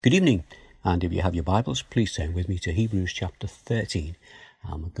Good evening, and if you have your Bibles, please turn with me to Hebrews chapter 13.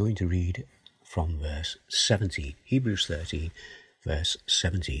 I'm going to read from verse 17. Hebrews 13, verse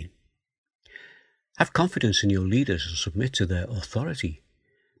 17. Have confidence in your leaders and submit to their authority,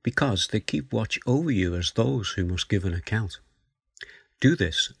 because they keep watch over you as those who must give an account. Do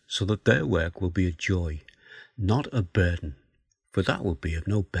this so that their work will be a joy, not a burden, for that will be of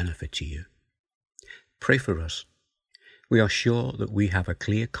no benefit to you. Pray for us. We are sure that we have a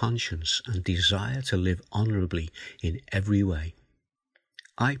clear conscience and desire to live honourably in every way.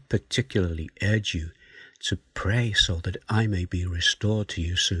 I particularly urge you to pray so that I may be restored to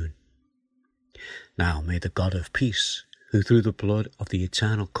you soon. Now may the God of peace, who through the blood of the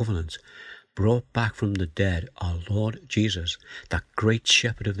eternal covenant brought back from the dead our Lord Jesus, that great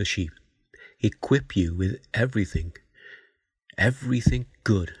shepherd of the sheep, equip you with everything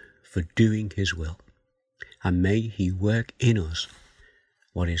good for doing his will. And may he work in us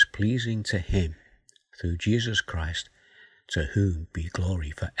what is pleasing to him through Jesus Christ, to whom be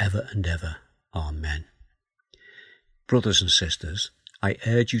glory for ever and ever. Amen. Brothers and sisters, I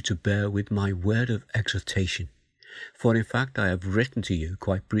urge you to bear with my word of exhortation, for in fact I have written to you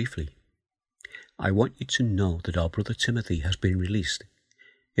quite briefly. I want you to know that our brother Timothy has been released.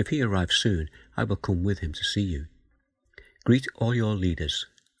 If he arrives soon, I will come with him to see you. Greet all your leaders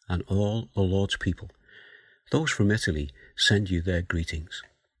and all the Lord's people. Those from Italy send you their greetings.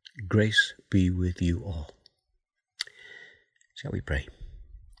 Grace be with you all. Shall we pray?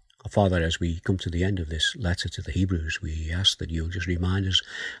 Our Father, as we come to the end of this letter to the Hebrews, we ask that you'll just remind us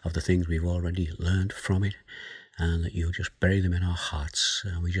of the things we've already learned from it, and that you'll just bury them in our hearts.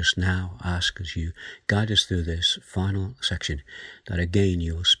 And we just now ask, as you guide us through this final section, that again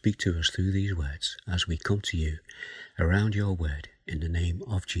you will speak to us through these words as we come to you around your word, in the name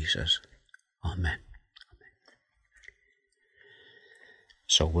of Jesus. Amen.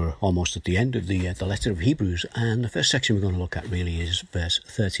 So we're almost at the end of the letter of Hebrews, and the first section we're going to look at really is verse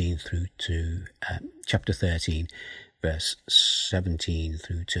 13 through to chapter 13, verse 17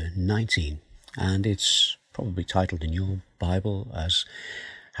 through to 19. And it's probably titled in your Bible as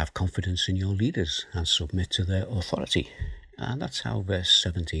Have Confidence in Your Leaders and Submit to Their Authority. And that's how verse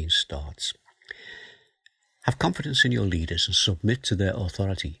 17 starts. Have confidence in your leaders and submit to their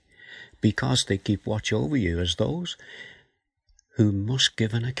authority, because they keep watch over you as those who must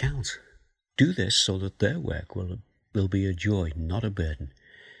give an account. Do this so that their work will be a joy, not a burden,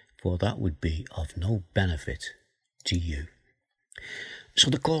 for that would be of no benefit to you. So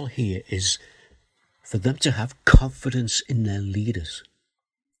the call here is for them to have confidence in their leaders.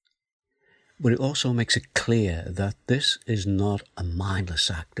 But it also makes it clear that this is not a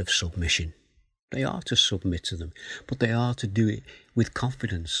mindless act of submission. They are to submit to them, but they are to do it with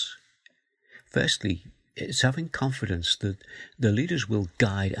confidence. Firstly, it's having confidence that the leaders will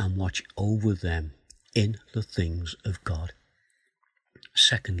guide and watch over them in the things of God.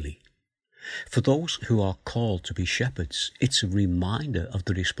 Secondly, for those who are called to be shepherds, it's a reminder of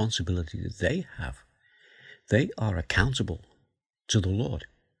the responsibility that they have. They are accountable to the Lord.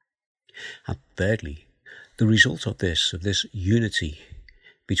 And thirdly, the result of this unity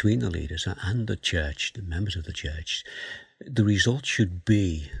between the leaders and the church, the members of the church, the result should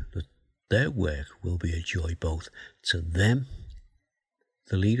be that their work will be a joy both to them,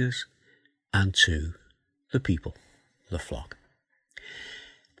 the leaders, and to the people, the flock.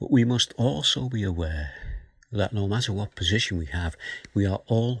 But we must also be aware that no matter what position we have, we are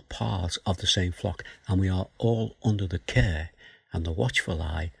all part of the same flock, and we are all under the care and the watchful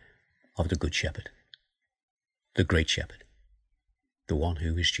eye of the Good Shepherd, the Great Shepherd, the one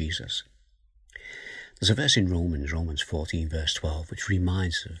who is Jesus. There's a verse in Romans 14, verse 12, which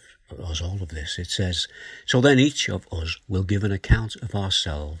reminds us all of this. It says, "So then each of us will give an account of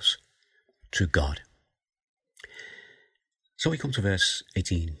ourselves to God." So we come to verse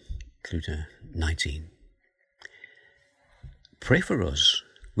 18 through to 19. Pray for us.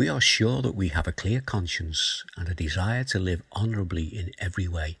 We are sure that we have a clear conscience and a desire to live honourably in every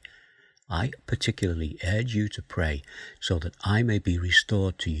way. I particularly urge you to pray so that I may be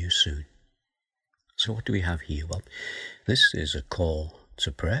restored to you soon. So what do we have here? Well, this is a call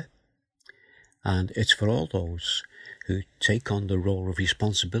to prayer, and it's for all those who take on the role of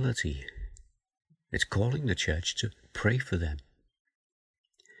responsibility. It's calling the church to pray for them,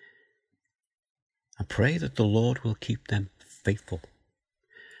 and pray that the Lord will keep them faithful,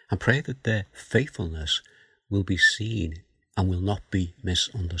 and pray that their faithfulness will be seen and will not be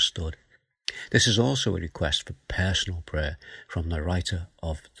misunderstood. This is also a request for personal prayer from the writer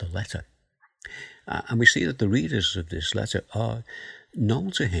of the letter. And we see that the readers of this letter are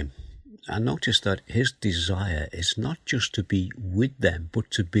known to him. And notice that his desire is not just to be with them, but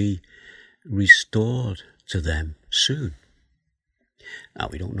to be restored to them soon. Now,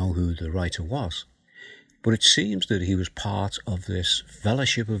 we don't know who the writer was, but it seems that he was part of this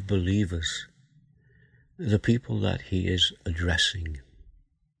fellowship of believers, the people that he is addressing.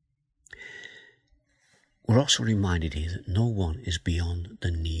 We're also reminded here that no one is beyond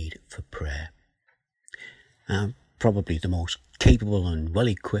the need for prayer. Probably the most capable and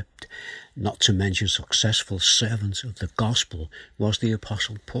well-equipped, not to mention successful servant of the gospel, was the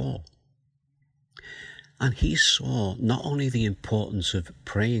Apostle Paul. And he saw not only the importance of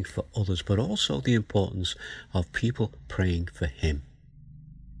praying for others, but also the importance of people praying for him.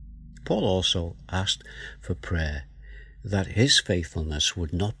 Paul also asked for prayer, that his faithfulness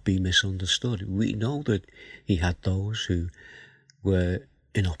would not be misunderstood. We know that he had those who were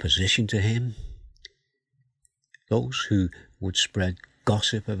in opposition to him, those who would spread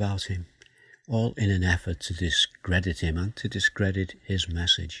gossip about him, all in an effort to discredit him and to discredit his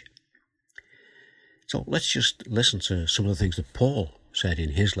message. So let's just listen to some of the things that Paul said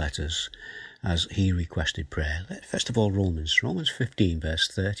in his letters as he requested prayer. First of all, Romans 15, verse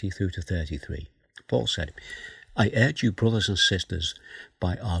 30 through to 33. Paul said, I urge you, brothers and sisters,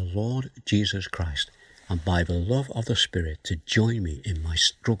 by our Lord Jesus Christ, and by the love of the Spirit, to join me in my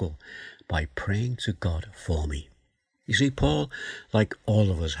struggle by praying to God for me. You see, Paul, like all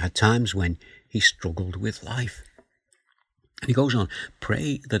of us, had times when he struggled with life. And he goes on,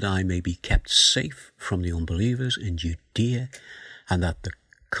 pray that I may be kept safe from the unbelievers in Judea, and that the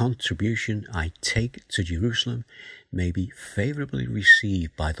contribution I take to Jerusalem may be favourably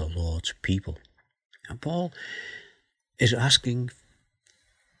received by the Lord's people. And Paul is asking,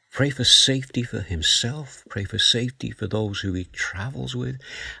 pray for safety for himself, pray for safety for those who he travels with,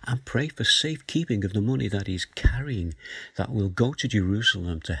 and pray for safekeeping of the money that he's carrying that will go to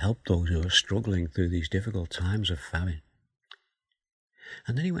Jerusalem to help those who are struggling through these difficult times of famine.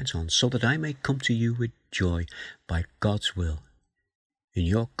 And then he went on, so that I may come to you with joy by God's will. In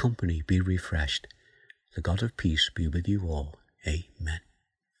your company be refreshed. The God of peace be with you all. Amen.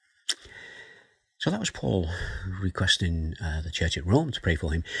 So that was Paul requesting the church at Rome to pray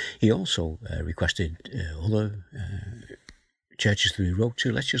for him. He also requested other churches that he wrote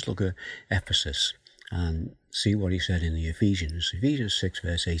to. Let's just look at Ephesus and see what he said in the Ephesians 6,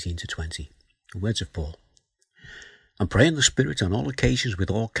 verse 18 to 20. The words of Paul. And pray in the Spirit on all occasions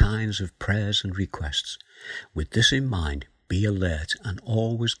with all kinds of prayers and requests. With this in mind, be alert and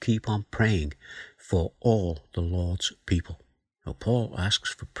always keep on praying for all the Lord's people. Now, Paul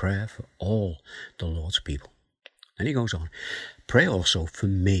asks for prayer for all the Lord's people. Then he goes on, pray also for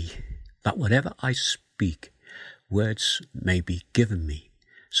me, that whatever I speak, words may be given me,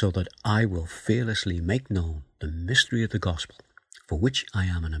 so that I will fearlessly make known the mystery of the gospel, for which I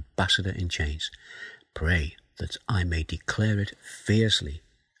am an ambassador in chains. Pray that I may declare it fiercely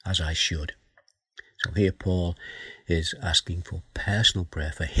as I should. So here Paul is asking for personal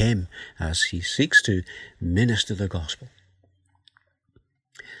prayer for him as he seeks to minister the gospel.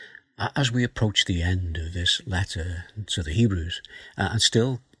 As we approach the end of this letter to the Hebrews, and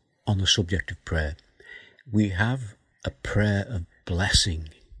still on the subject of prayer, we have a prayer of blessing,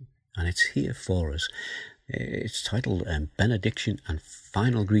 and it's here for us. It's titled Benediction and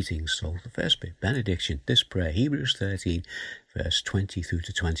Final Greetings. So the first bit, benediction, this prayer, Hebrews 13, verse 20 through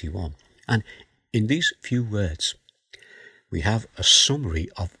to 21. And in these few words, we have a summary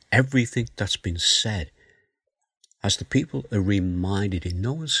of everything that's been said, as the people are reminded in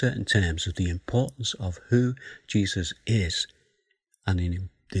no uncertain terms of the importance of who Jesus is and in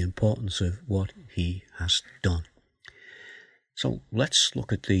the importance of what he has done. So let's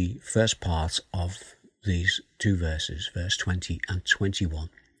look at the first part of these two verses, verse 20 and 21.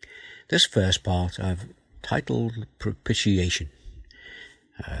 This first part I've titled propitiation.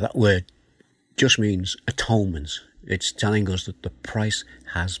 That word just means atonement. It's telling us that the price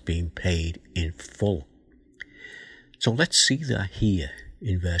has been paid in full. So let's see that here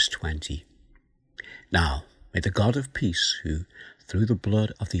in verse 20. Now, may the God of peace, who through the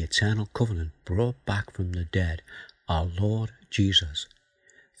blood of the eternal covenant brought back from the dead our Lord Jesus,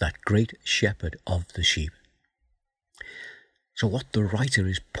 that great shepherd of the sheep. So what the writer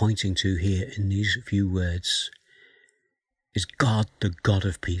is pointing to here in these few words is God, the God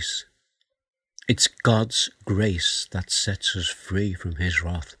of peace. It's God's grace that sets us free from his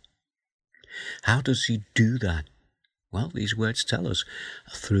wrath. How does he do that? Well, these words tell us,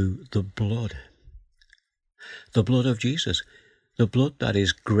 through the blood. The blood of Jesus. The blood that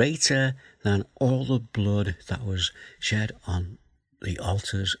is greater than all the blood that was shed on the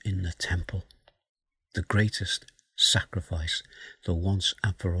altars in the temple. The greatest sacrifice, the once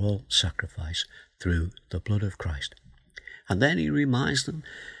and for all sacrifice through the blood of Christ. And then he reminds them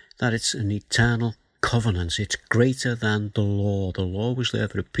that it's an eternal covenant. It's greater than the law. The law was there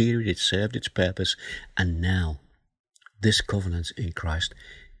for a period, it served its purpose, and now this covenant in Christ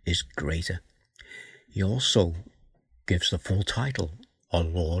is greater. He also gives the full title, our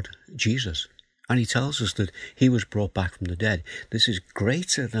Lord Jesus. And he tells us that he was brought back from the dead. This is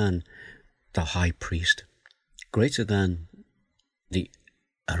greater than the high priest, greater than the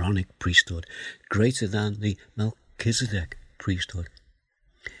Aaronic priesthood, greater than the Melchizedek priesthood.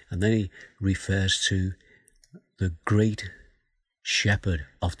 And then he refers to the great shepherd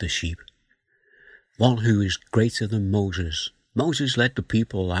of the sheep, one who is greater than Moses. Moses led the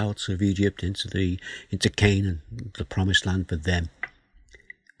people out of Egypt into Canaan, the promised land for them.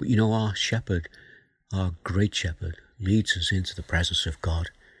 But you know, our shepherd, our great shepherd, leads us into the presence of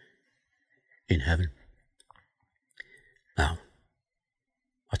God in heaven. Now,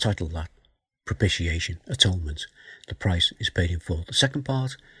 I titled that Propitiation, Atonement. The price is paid in full. The second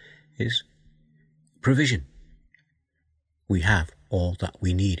part is provision. We have all that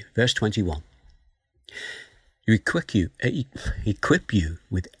we need. Verse 21. You equip you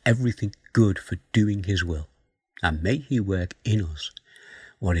with everything good for doing his will, and may he work in us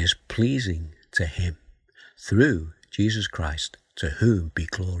what is pleasing to him, through Jesus Christ, to whom be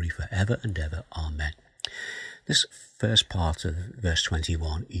glory forever and ever. Amen. This first part of verse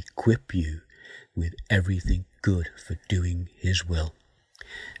 21, equip you with everything good for doing his will.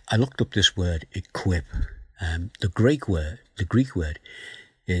 I looked up this word, equip. The Greek word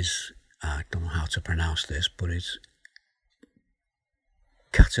is, I don't know how to pronounce this, but it's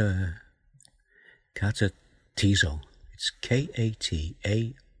katatizo. It's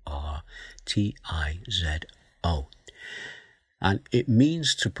K-A-T-A-R-T-I-Z-O. And it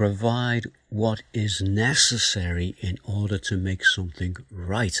means to provide what is necessary in order to make something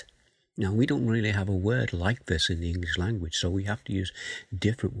right. Now, we don't really have a word like this in the English language, so we have to use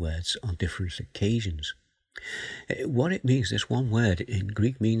different words on different occasions. What it means, this one word in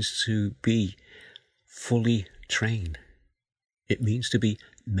Greek, means to be fully trained. It means to be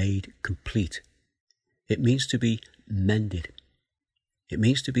made complete. It means to be mended. It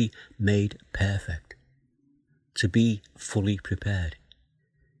means to be made perfect. To be fully prepared.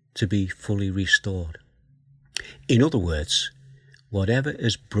 To be fully restored. In other words, whatever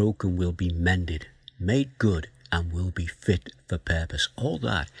is broken will be mended, made good, and will be fit for purpose. All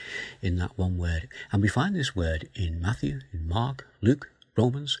that in that one word. And we find this word in Matthew, in Mark, Luke,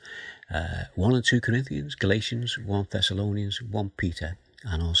 Romans, 1 and 2 Corinthians, Galatians, 1 Thessalonians, 1 Peter,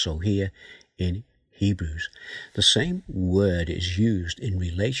 and also here in Hebrews. The same word is used in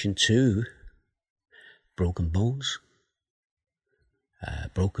relation to broken bones,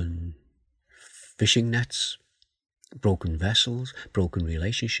 broken fishing nets, broken vessels, broken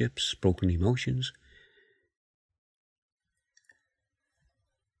relationships, broken emotions.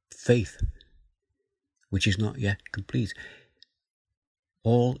 Faith, which is not yet complete,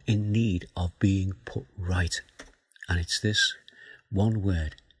 all in need of being put right. And it's this one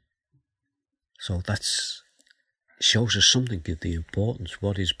word. So that shows us something of the importance,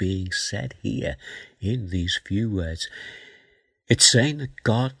 what is being said here in these few words. It's saying that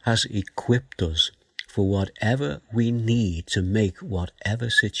God has equipped us for whatever we need to make whatever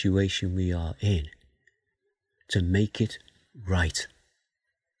situation we are in, to make it right.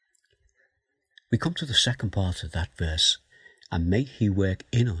 We come to the second part of that verse, and may he work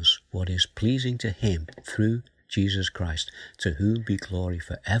in us what is pleasing to him through Jesus Christ, to whom be glory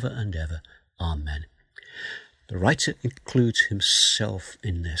forever and ever. Amen. The writer includes himself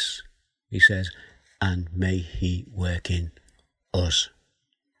in this. He says, and may he work in us.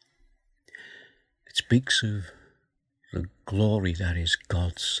 It speaks of the glory that is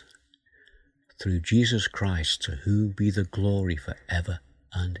God's through Jesus Christ, to whom be the glory forever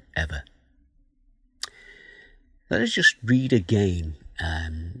and ever. Let us just read again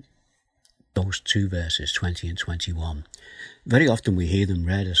those two verses, 20 and 21. Very often we hear them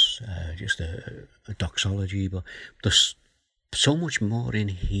read as just a doxology, but there's so much more in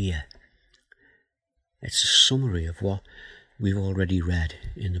here. It's a summary of what we've already read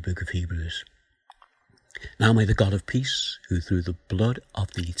in the book of Hebrews. Now may the God of peace, who through the blood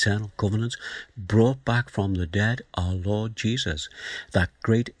of the eternal covenant brought back from the dead our Lord Jesus, that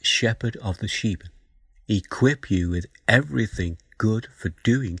great shepherd of the sheep, equip you with everything good for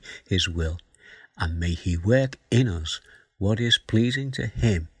doing his will, and may he work in us what is pleasing to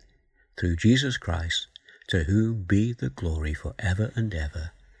him, through Jesus Christ, to whom be the glory forever and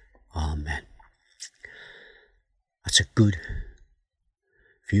ever. Amen. That's a good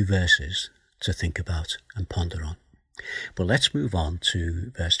few verses to think about and ponder on. But let's move on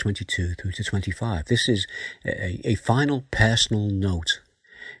to verse 22 through to 25. This is a final personal note.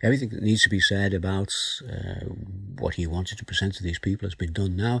 Everything that needs to be said about what he wanted to present to these people has been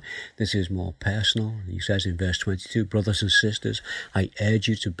done now. This is more personal. He says in verse 22, "Brothers and sisters, I urge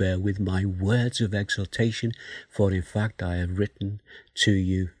you to bear with my words of exhortation, for in fact I have written to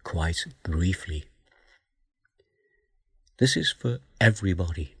you quite briefly." This is for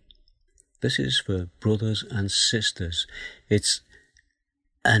everybody. This is for brothers and sisters. It's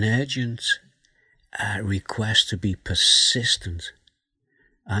an urgent request to be persistent.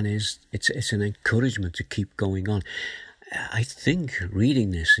 And it's an encouragement to keep going on. I think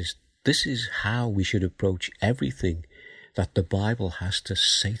reading this is how we should approach everything that the Bible has to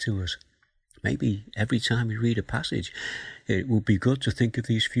say to us. Maybe every time we read a passage, it would be good to think of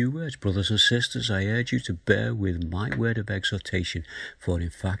these few words. "Brothers and sisters, I urge you to bear with my word of exhortation, for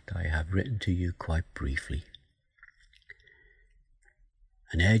in fact I have written to you quite briefly."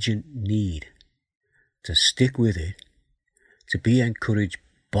 An urgent need to stick with it, to be encouraged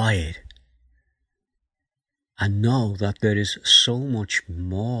by it, and know that there is so much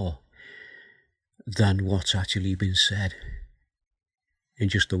more than what's actually been said in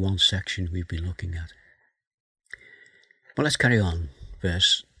just the one section we've been looking at. But let's carry on.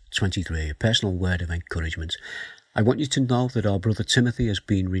 Verse 23, a personal word of encouragement. "I want you to know that our brother Timothy has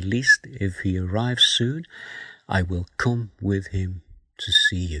been released. If he arrives soon, I will come with him to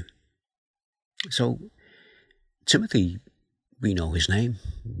see you." So, Timothy, we know his name.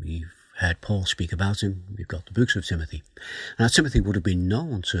 We've heard Paul speak about him. We've got the books of Timothy. Now, Timothy would have been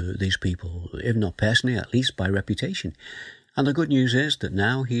known to these people, if not personally, at least by reputation. And the good news is that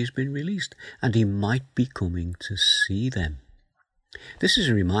now he has been released, and he might be coming to see them. This is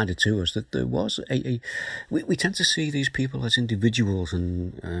a reminder to us that there was we tend to see these people as individuals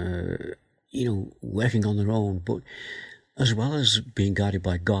and, working on their own, but as well as being guided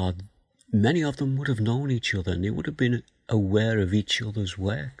by God, many of them would have known each other, and they would have been aware of each other's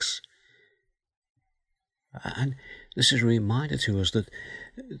works. And this is a reminder to us that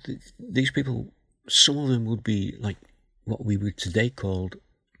these people, some of them would be like what we would today call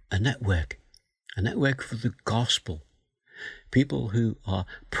a network for the gospel. People who are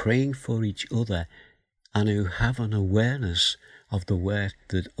praying for each other and who have an awareness of the work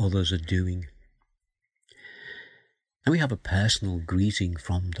that others are doing. And we have a personal greeting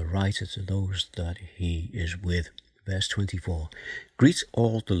from the writer to those that he is with. Verse 24, "Greet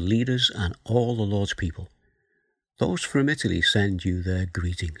all the leaders and all the Lord's people. Those from Italy send you their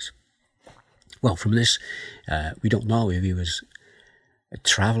greetings." Well, from this, we don't know if he was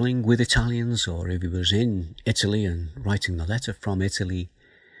traveling with Italians or if he was in Italy and writing the letter from Italy,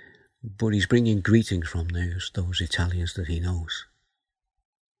 but he's bringing greetings from those Italians that he knows.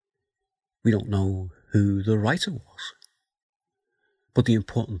 We don't know who the writer was, but the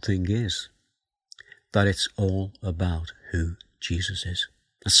important thing is that it's all about who Jesus is.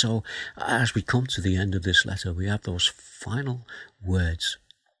 And so, as we come to the end of this letter, we have those final words.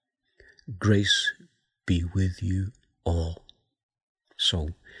 "Grace be with you all."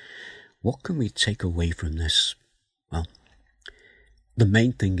 So, what can we take away from this? Well, the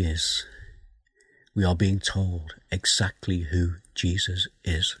main thing is we are being told exactly who Jesus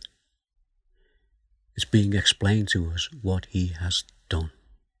is. It's being explained to us what he has done.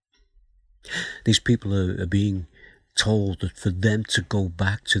 These people are being told that for them to go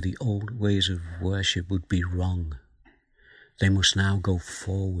back to the old ways of worship would be wrong. They must now go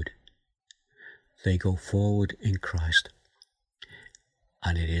forward. They go forward in Christ.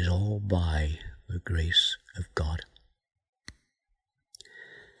 And it is all by the grace of God.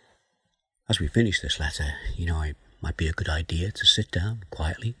 As we finish this letter, it might be a good idea to sit down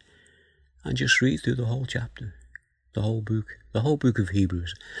quietly and just read through the whole chapter, the whole book of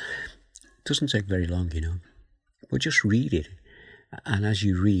Hebrews. It doesn't take very long, but just read it. And as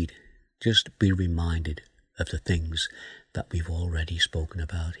you read, just be reminded of the things that we've already spoken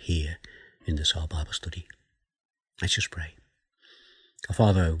about here in this Our Bible Study. Let's just pray. Our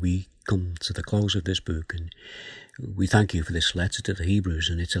Father, we come to the close of this book and we thank you for this letter to the Hebrews,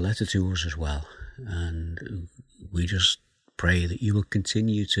 and it's a letter to us as well. And we just pray that you will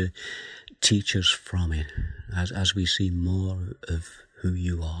continue to teach us from it as we see more of who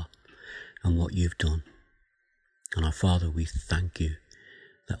you are and what you've done. And our Father, we thank you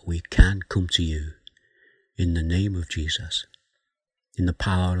that we can come to you in the name of Jesus, in the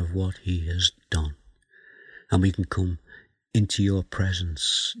power of what he has done. And we can come into your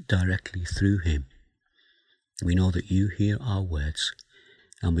presence directly through him. We know that you hear our words,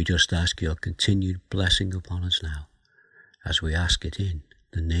 and we just ask your continued blessing upon us now, as we ask it in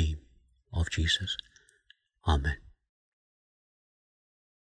the name of Jesus. Amen.